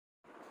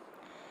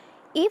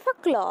If a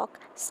clock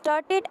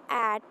started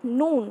at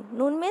noon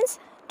means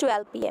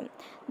 12 pm,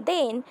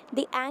 then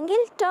the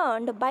angle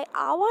turned by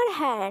hour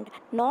hand,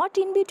 not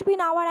in between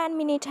hour and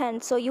minute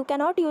hand. So you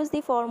cannot use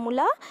the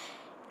formula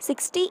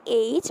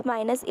 60h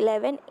minus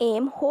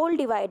 11m whole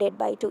divided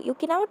by 2. You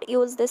cannot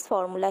use this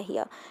formula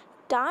here.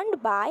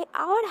 Turned by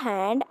hour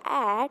hand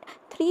at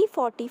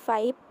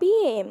 3:45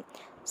 pm.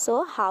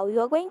 So how you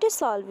are going to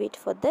solve it?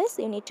 For this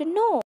you need to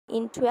know.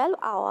 In 12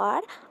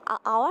 hour,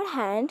 our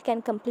hand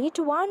can complete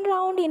one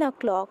round in a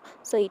clock.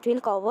 So it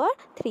will cover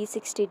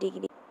 360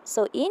 degree.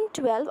 So in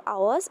 12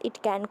 hours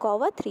it can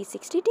cover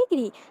 360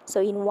 degree. So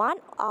in 1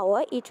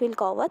 hour it will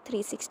cover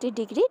 360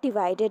 degree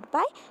divided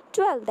by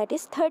 12, that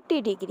is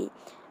 30 degree.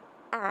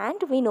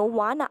 And we know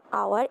 1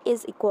 hour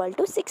is equal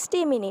to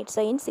 60 minutes.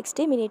 So in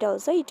 60 minutes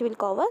also it will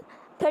cover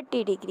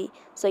 30 degree.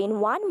 So in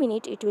 1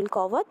 minute it will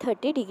cover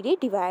 30 degree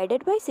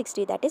divided by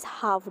 60, that is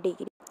half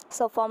degree.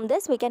 So from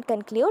this we can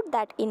conclude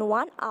that in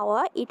 1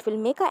 hour it will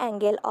make an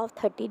angle of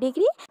 30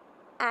 degree,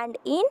 and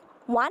in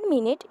 1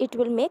 minute it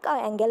will make an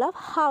angle of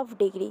half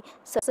degree.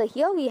 So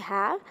here we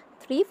have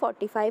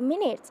 3:45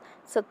 minutes.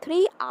 So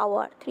 3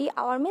 hour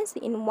means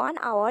in 1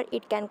 hour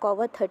it can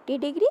cover 30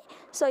 degree.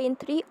 So in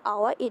 3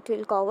 hour it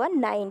will cover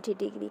 90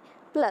 degree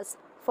plus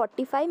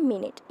 45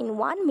 minutes. In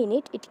 1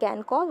 minute it can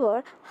cover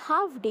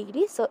half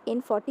degree. So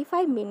in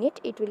 45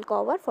 minutes it will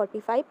cover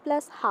 45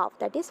 plus half,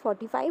 that is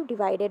 45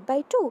 divided by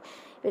 2. You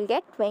will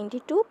get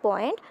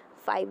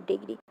 22.5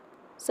 degree.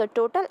 So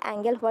total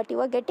angle what you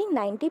are getting,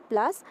 90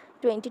 plus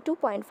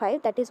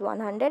 22.5, that is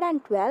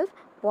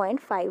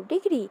 112.5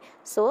 degree.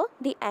 So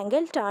the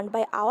angle turned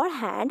by our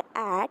hand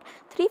at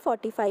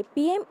 3:45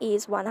 pm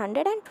is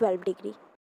 112 degree.